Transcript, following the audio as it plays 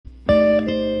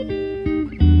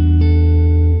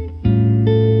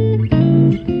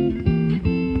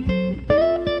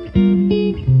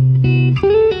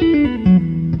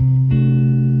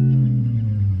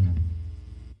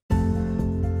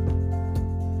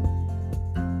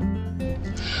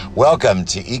Welcome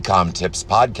to Ecom Tips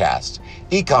Podcast.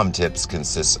 Ecom Tips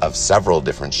consists of several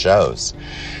different shows.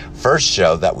 First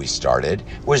show that we started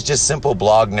was just simple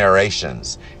blog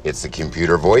narrations. It's the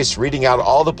computer voice reading out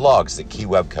all the blogs that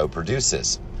KeyWeb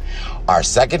co-produces. Our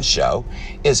second show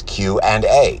is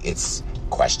Q&A. It's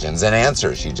questions and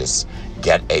answers. You just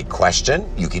get a question.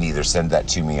 You can either send that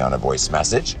to me on a voice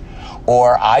message,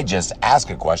 or I just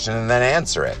ask a question and then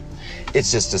answer it.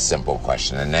 It's just a simple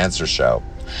question and answer show.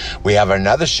 We have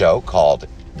another show called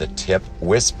The Tip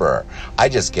Whisperer. I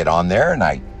just get on there and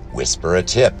I whisper a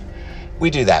tip. We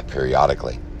do that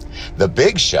periodically. The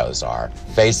big shows are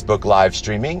Facebook live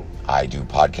streaming. I do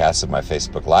podcasts of my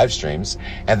Facebook live streams,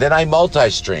 and then I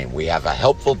multi-stream. We have a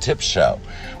Helpful Tips show.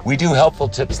 We do Helpful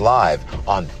Tips live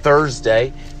on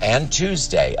Thursday and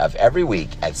Tuesday of every week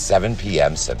at 7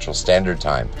 p.m. Central Standard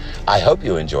Time. I hope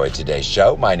you enjoyed today's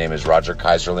show. My name is Roger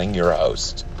Kaiserling, your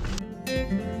host.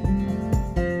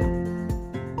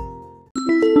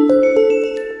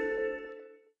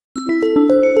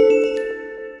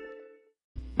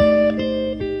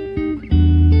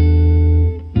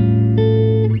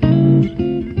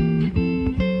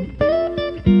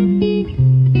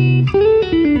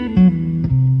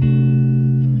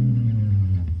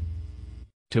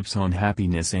 Tips on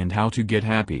happiness and how to get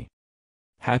happy.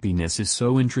 Happiness is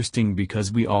so interesting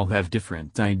because we all have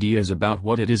different ideas about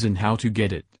what it is and how to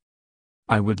get it.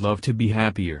 I would love to be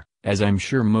happier, as I'm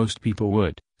sure most people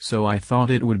would, so I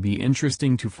thought it would be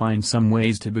interesting to find some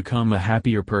ways to become a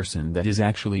happier person that is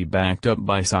actually backed up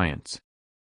by science.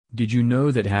 Did you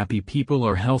know that happy people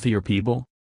are healthier people?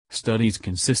 Studies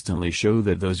consistently show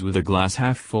that those with a glass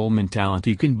half full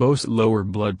mentality can boast lower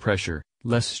blood pressure,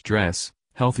 less stress,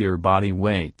 healthier body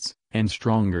weights, and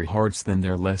stronger hearts than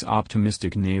their less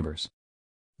optimistic neighbors.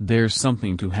 There's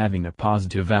something to having a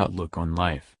positive outlook on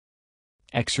life.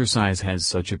 Exercise has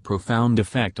such a profound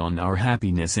effect on our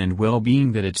happiness and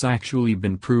well-being that it's actually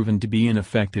been proven to be an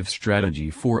effective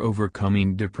strategy for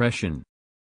overcoming depression.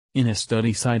 In a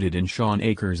study cited in Shawn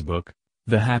Achor's book,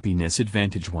 The Happiness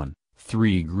Advantage 1,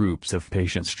 3 groups of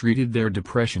patients treated their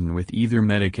depression with either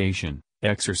medication,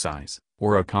 exercise,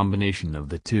 or a combination of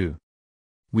the two.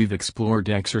 We've explored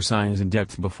exercise in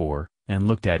depth before, and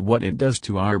looked at what it does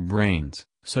to our brains,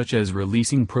 such as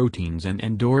releasing proteins and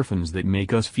endorphins that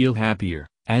make us feel happier,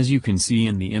 as you can see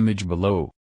in the image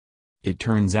below. It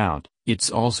turns out, it's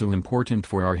also important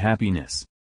for our happiness.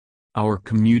 Our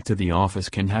commute to the office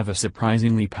can have a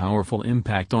surprisingly powerful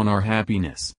impact on our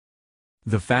happiness.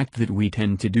 The fact that we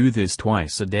tend to do this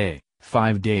twice a day,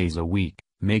 5 days a week,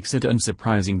 makes it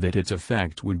unsurprising that its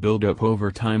effect would build up over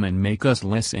time and make us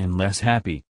less and less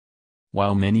happy.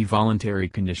 While many voluntary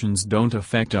conditions don't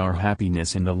affect our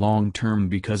happiness in the long term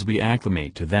because we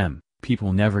acclimate to them,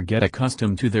 people never get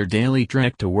accustomed to their daily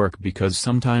trek to work because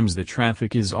sometimes the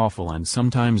traffic is awful and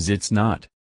sometimes it's not.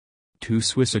 2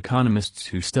 Swiss economists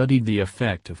who studied the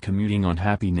effect of commuting on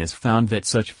happiness found that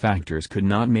such factors could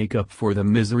not make up for the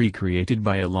misery created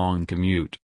by a long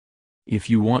commute.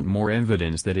 If you want more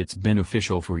evidence that it's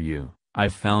beneficial for you,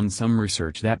 I've found some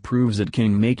research that proves it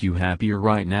can make you happier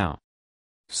right now.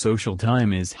 Social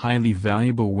time is highly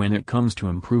valuable when it comes to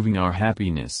improving our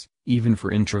happiness, even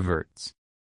for introverts.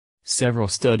 Several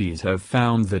studies have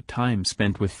found that time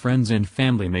spent with friends and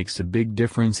family makes a big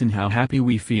difference in how happy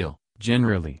we feel,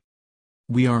 generally.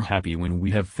 We are happy when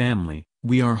we have family,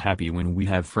 we are happy when we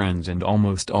have friends, and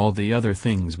almost all the other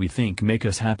things we think make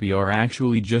us happy are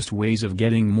actually just ways of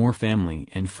getting more family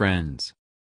and friends.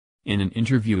 In an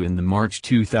interview in the March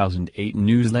 2008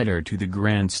 newsletter to the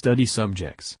grant study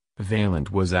subjects,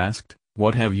 Valent was asked,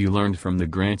 "What have you learned from the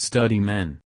grant study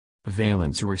men?"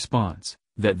 Valent's response,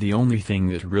 that the only thing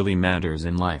that really matters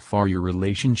in life are your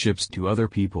relationships to other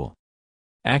people.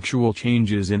 Actual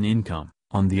changes in income,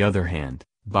 on the other hand,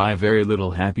 buy very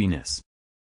little happiness.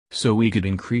 So we could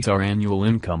increase our annual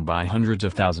income by hundreds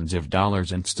of thousands of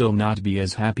dollars and still not be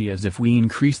as happy as if we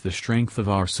increase the strength of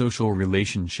our social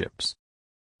relationships.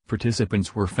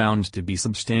 Participants were found to be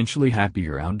substantially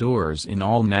happier outdoors in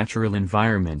all natural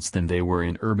environments than they were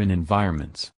in urban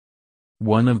environments.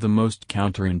 One of the most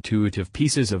counterintuitive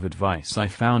pieces of advice I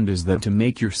found is that to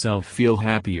make yourself feel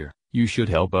happier, you should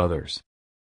help others.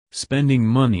 Spending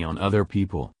money on other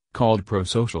people, called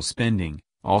prosocial spending,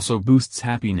 also boosts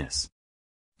happiness.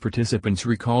 Participants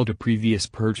recalled a previous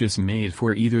purchase made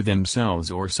for either themselves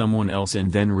or someone else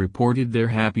and then reported their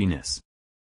happiness.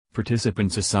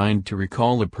 Participants assigned to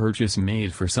recall a purchase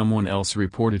made for someone else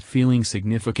reported feeling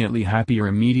significantly happier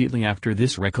immediately after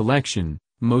this recollection.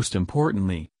 Most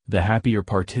importantly, the happier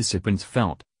participants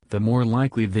felt, the more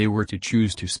likely they were to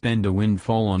choose to spend a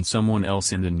windfall on someone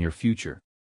else in the near future.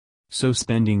 So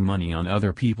spending money on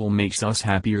other people makes us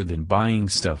happier than buying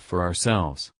stuff for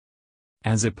ourselves.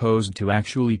 As opposed to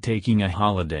actually taking a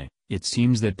holiday, it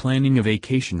seems that planning a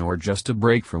vacation or just a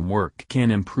break from work can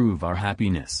improve our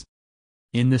happiness.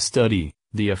 In the study,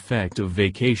 the effect of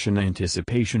vacation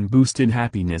anticipation boosted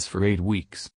happiness for 8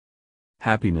 weeks.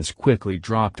 Happiness quickly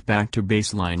dropped back to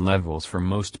baseline levels for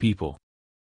most people.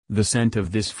 The scent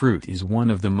of this fruit is one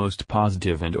of the most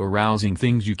positive and arousing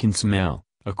things you can smell,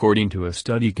 according to a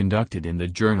study conducted in the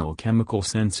journal Chemical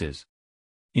Senses.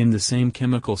 In the same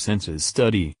Chemical Senses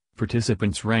study,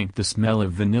 participants ranked the smell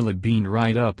of vanilla bean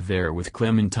right up there with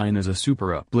clementine as a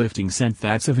super uplifting scent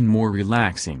that's even more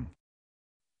relaxing.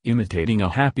 Imitating a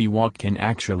happy walk can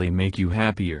actually make you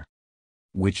happier.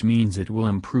 Which means it will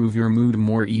improve your mood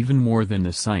even more than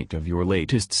the sight of your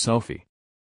latest selfie.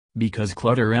 Because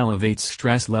clutter elevates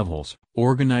stress levels,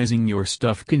 organizing your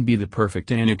stuff can be the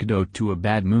perfect antidote to a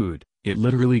bad mood. It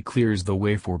literally clears the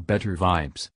way for better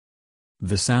vibes.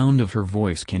 The sound of her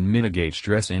voice can mitigate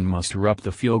stress and muster up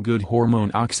the feel-good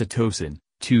hormone oxytocin,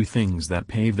 2 things that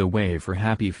pave the way for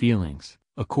happy feelings,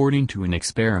 according to an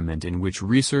experiment in which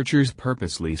researchers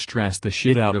purposely stressed the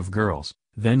shit out of girls,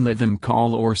 then let them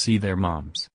call or see their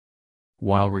moms.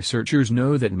 While researchers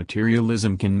know that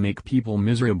materialism can make people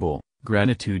miserable,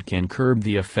 gratitude can curb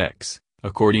the effects,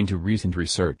 according to recent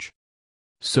research.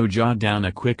 So jot down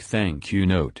a quick thank you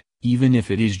note, even if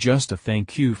it is just a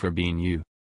thank you for being you.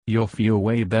 You'll feel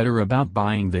way better about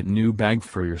buying that new bag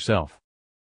for yourself.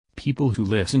 People who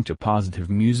listen to positive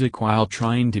music while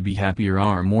trying to be happier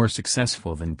are more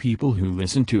successful than people who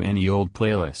listen to any old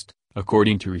playlist,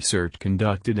 according to research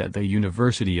conducted at the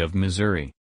University of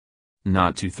Missouri.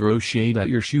 Not to throw shade at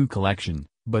your shoe collection,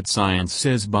 but science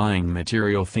says buying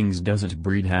material things doesn't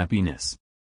breed happiness.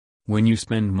 When you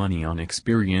spend money on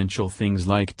experiential things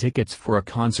like tickets for a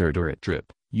concert or a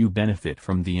trip, you benefit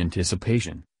from the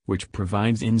anticipation, which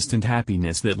provides instant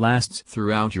happiness that lasts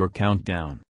throughout your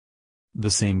countdown.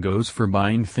 The same goes for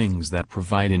buying things that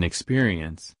provide an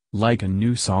experience, like a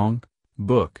new song,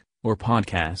 book, or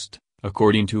podcast,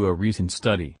 according to a recent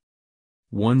study.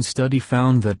 One study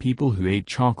found that people who ate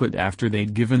chocolate after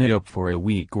they'd given it up for a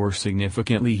week were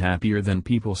significantly happier than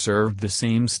people served the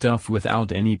same stuff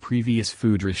without any previous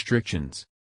food restrictions.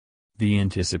 The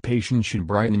anticipation should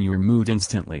brighten your mood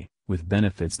instantly, with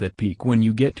benefits that peak when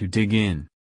you get to dig in.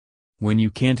 When you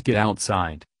can't get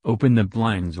outside, open the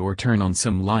blinds or turn on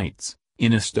some lights.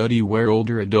 In a study where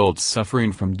older adults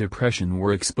suffering from depression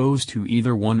were exposed to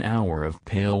either 1 hour of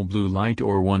pale blue light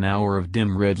or 1 hour of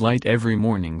dim red light every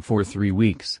morning for 3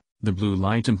 weeks, the blue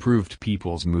light improved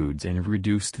people's moods and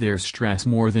reduced their stress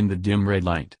more than the dim red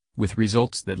light, with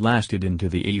results that lasted into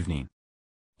the evening.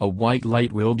 A white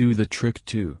light will do the trick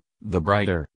too, the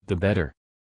brighter, the better.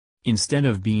 Instead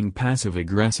of being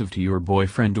passive-aggressive to your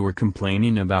boyfriend or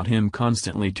complaining about him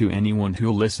constantly to anyone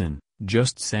who'll listen,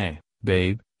 just say,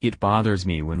 "Babe, it bothers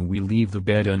me when we leave the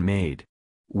bed unmade.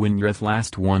 When you're the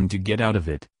last one to get out of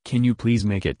it, can you please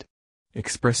make it?"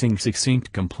 Expressing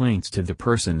succinct complaints to the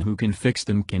person who can fix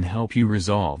them can help you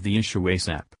resolve the issue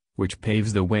ASAP, which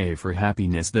paves the way for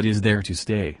happiness that is there to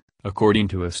stay, according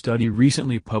to a study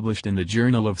recently published in the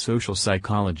Journal of Social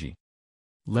Psychology.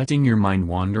 Letting your mind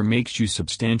wander makes you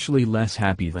substantially less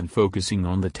happy than focusing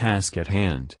on the task at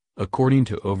hand, according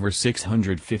to over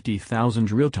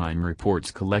 650,000 real-time reports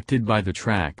collected by the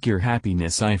Track Your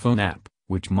Happiness iPhone app,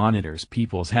 which monitors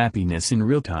people's happiness in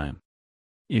real time.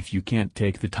 If you can't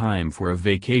take the time for a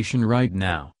vacation right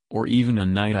now, or even a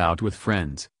night out with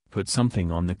friends, put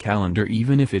something on the calendar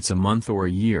even if it's a month or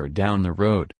a year down the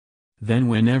road. Then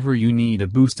whenever you need a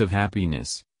boost of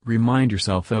happiness, remind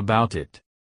yourself about it.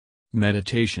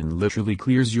 Meditation literally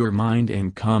clears your mind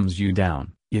and calms you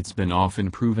down. It's been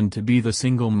often proven to be the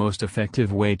single most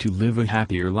effective way to live a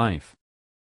happier life.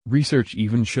 Research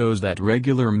even shows that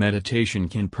regular meditation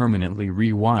can permanently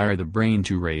rewire the brain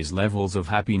to raise levels of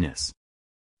happiness.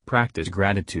 Practice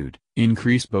gratitude,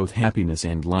 increase both happiness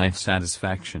and life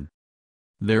satisfaction.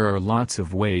 There are lots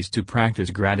of ways to practice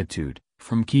gratitude,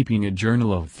 from keeping a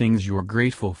journal of things you're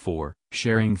grateful for,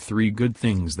 sharing 3 good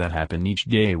things that happen each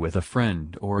day with a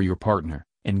friend or your partner,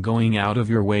 and going out of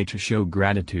your way to show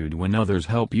gratitude when others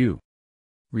help you.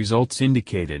 Results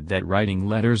indicated that writing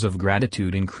letters of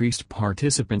gratitude increased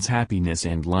participants' happiness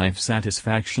and life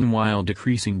satisfaction while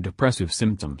decreasing depressive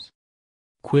symptoms.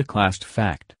 Quick last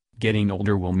fact, getting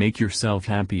older will make yourself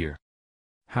happier.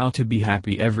 How to be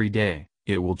happy every day,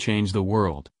 it will change the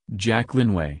world.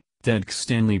 Jacqueline Way, TEDx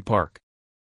Stanley Park.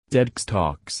 TEDx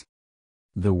Talks.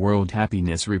 The World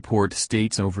Happiness Report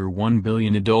states over 1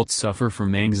 billion adults suffer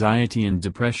from anxiety and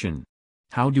depression.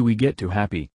 How do we get to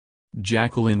happy?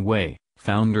 Jacqueline Way,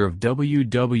 founder of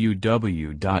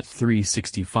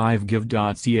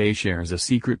www.365give.ca, shares a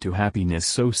secret to happiness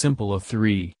so simple a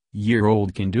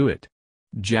 3-year-old can do it.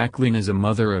 Jacqueline is a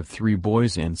mother of 3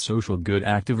 boys and social good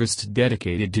activist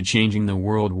dedicated to changing the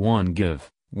world one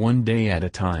day at a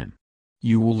time.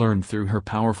 You will learn through her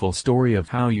powerful story of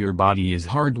how your body is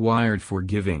hardwired for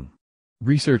giving.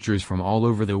 Researchers from all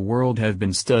over the world have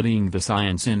been studying the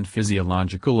science and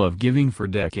physiological of giving for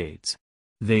decades.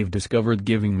 They've discovered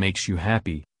giving makes you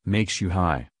happy, makes you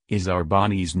high, is our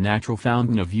body's natural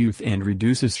fountain of youth and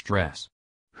reduces stress.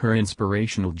 Her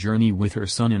inspirational journey with her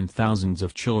son and thousands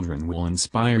of children will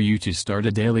inspire you to start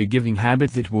a daily giving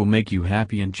habit that will make you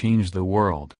happy and change the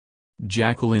world.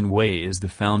 Jacqueline Way is the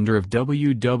founder of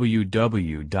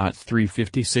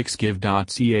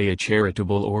www.356give.ca, a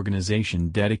charitable organization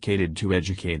dedicated to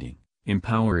educating,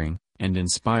 empowering, and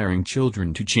inspiring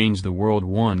children to change the world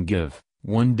one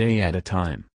day at a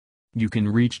time. You can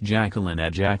reach Jacqueline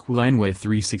at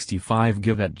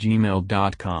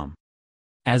jacquelineway365give@gmail.com.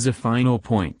 As a final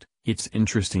point, it's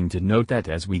interesting to note that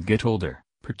as we get older,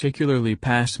 particularly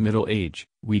past middle age,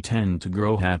 we tend to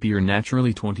grow happier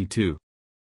naturally. 22.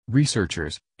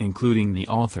 Researchers, including the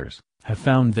authors, have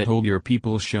found that older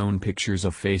people shown pictures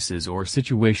of faces or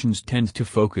situations tend to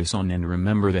focus on and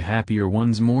remember the happier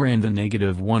ones more and the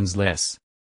negative ones less.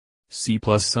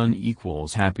 C+Sun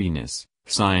equals happiness,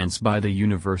 science by the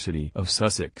University of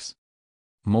Sussex.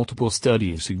 Multiple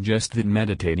studies suggest that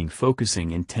meditating, focusing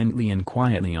intently and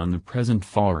quietly on the present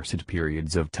for set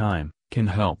periods of time, can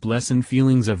help lessen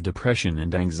feelings of depression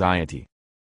and anxiety.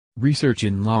 Research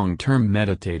in long-term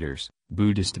meditators,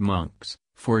 Buddhist monks,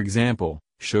 for example,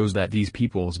 shows that these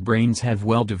people's brains have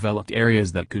well-developed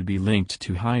areas that could be linked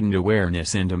to heightened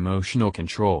awareness and emotional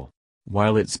control.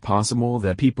 While it's possible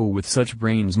that people with such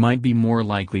brains might be more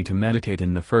likely to meditate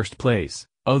in the first place,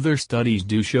 other studies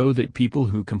do show that people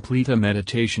who complete a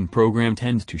meditation program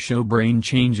tend to show brain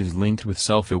changes linked with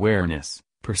self-awareness,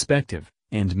 perspective,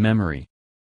 and memory.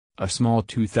 A small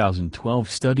 2012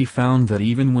 study found that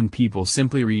even when people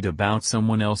simply read about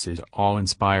someone else's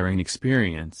awe-inspiring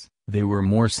experience, they were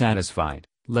more satisfied,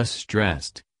 less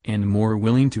stressed, and more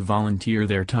willing to volunteer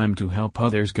their time to help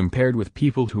others compared with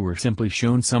people who were simply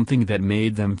shown something that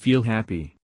made them feel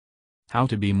happy. How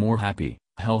to be more happy,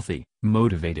 healthy,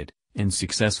 motivated, and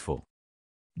successful.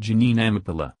 Janine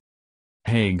Amapala.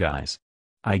 Hey guys.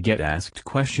 I get asked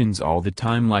questions all the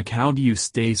time like, how do you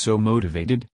stay so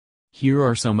motivated? Here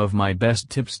are some of my best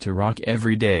tips to rock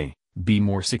every day, be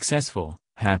more successful,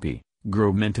 happy,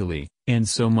 grow mentally, and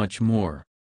so much more.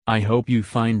 I hope you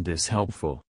find this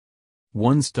helpful.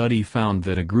 One study found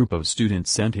that a group of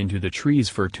students sent into the trees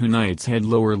for 2 nights had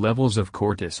lower levels of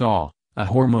cortisol, a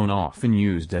hormone often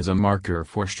used as a marker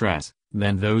for stress,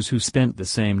 than those who spent the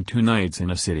same 2 nights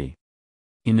in a city.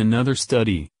 In another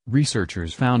study,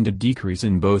 researchers found a decrease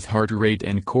in both heart rate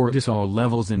and cortisol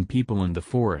levels in people in the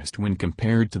forest when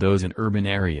compared to those in urban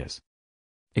areas.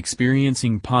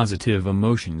 Experiencing positive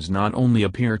emotions not only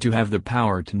appear to have the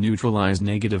power to neutralize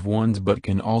negative ones but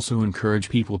can also encourage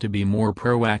people to be more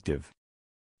proactive.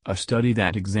 A study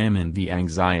that examined the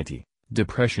anxiety,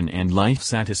 depression and life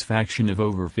satisfaction of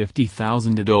over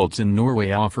 50,000 adults in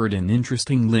Norway offered an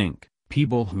interesting link.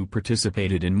 People who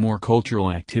participated in more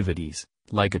cultural activities,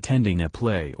 like attending a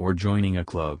play or joining a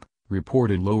club,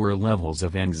 reported lower levels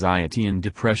of anxiety and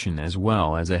depression as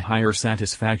well as a higher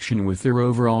satisfaction with their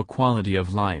overall quality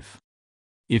of life.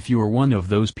 If you're one of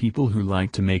those people who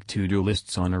like to make to-do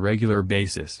lists on a regular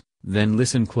basis, then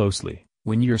listen closely.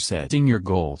 When you're setting your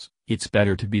goals, it's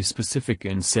better to be specific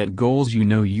and set goals you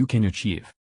know you can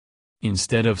achieve.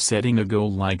 Instead of setting a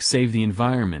goal like save the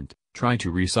environment, try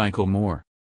to recycle more.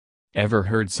 Ever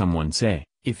heard someone say,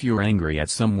 if you're angry at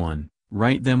someone,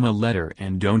 write them a letter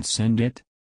and don't send it?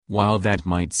 While that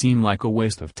might seem like a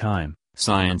waste of time,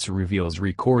 science reveals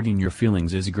recording your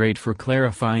feelings is great for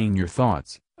clarifying your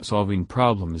thoughts, solving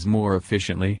problems more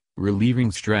efficiently,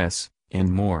 relieving stress,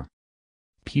 and more.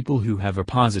 People who have a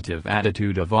positive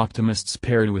attitude of optimists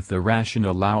paired with the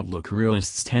rational outlook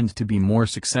realists tend to be more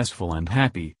successful and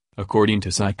happy, according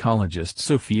to psychologist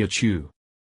Sophia Chu.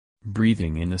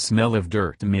 Breathing in the smell of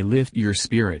dirt may lift your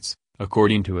spirits,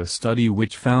 according to a study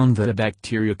which found that a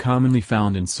bacteria commonly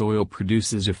found in soil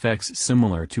produces effects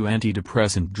similar to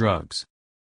antidepressant drugs.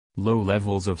 Low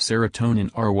levels of serotonin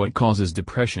are what causes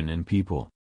depression in people.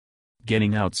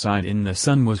 Getting outside in the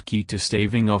sun was key to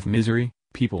staving off misery.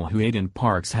 People who ate in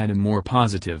parks had a more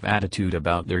positive attitude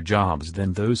about their jobs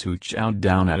than those who chowed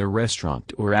down at a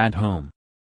restaurant or at home.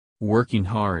 Working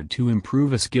hard to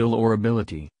improve a skill or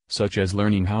ability, such as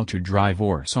learning how to drive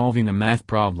or solving a math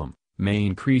problem, may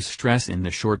increase stress in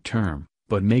the short term,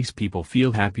 but makes people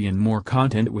feel happy and more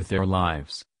content with their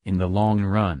lives, in the long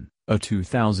run, a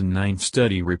 2009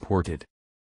 study reported.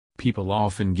 People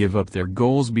often give up their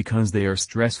goals because they are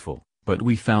stressful, but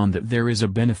we found that there is a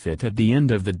benefit at the end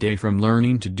of the day from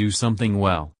learning to do something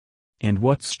well. And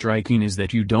what's striking is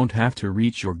that you don't have to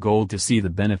reach your goal to see the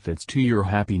benefits to your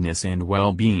happiness and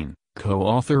well-being,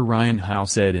 co-author Ryan Howe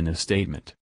said in a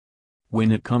statement. When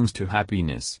it comes to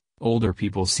happiness, older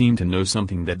people seem to know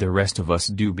something that the rest of us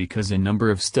do because a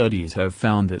number of studies have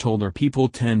found that older people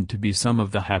tend to be some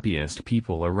of the happiest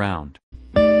people around.